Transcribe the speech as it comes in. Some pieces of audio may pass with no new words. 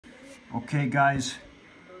Okay guys,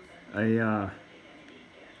 I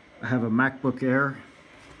have a MacBook Air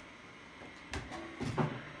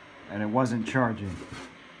and it wasn't charging.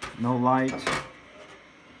 No light,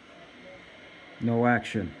 no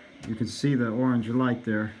action. You can see the orange light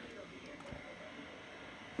there.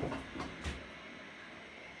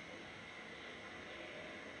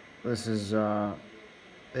 This is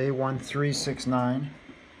A1369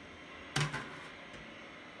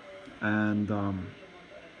 and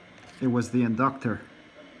it was the inductor.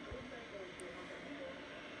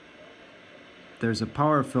 There's a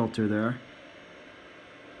power filter there,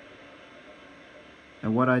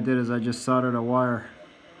 and what I did is I just soldered a wire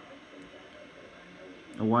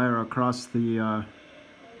across the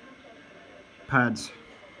pads,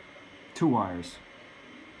 2 wires.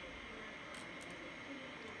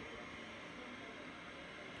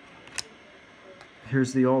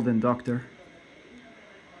 Here's the old inductor.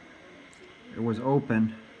 It was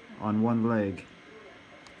open on one leg.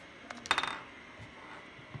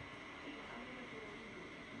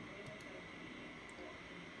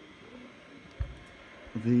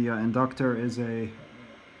 The inductor is a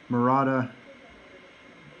Murata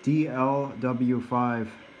DLW5.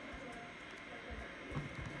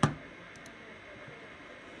 I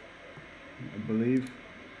believe.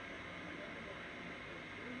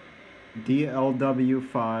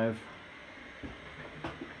 DLW5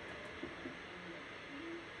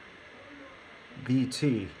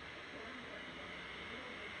 BT,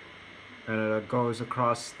 and it goes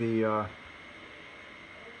across the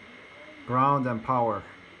ground and power.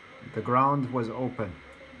 The ground was open.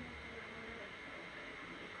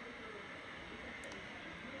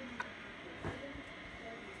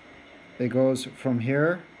 It goes from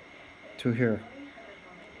here to here,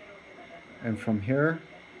 and from here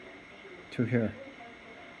to here,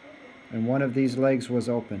 and one of these legs was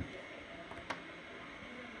open.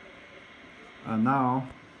 And now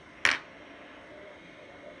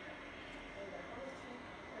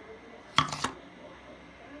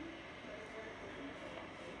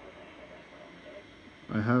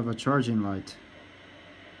I have a charging light,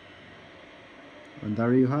 and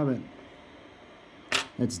there you have it.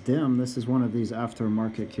 It's dim. This is one of these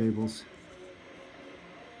aftermarket cables.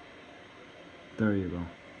 There you go.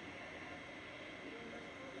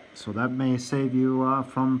 So that may save you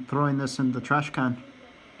from throwing this in the trash can.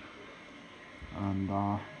 And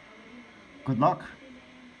good luck.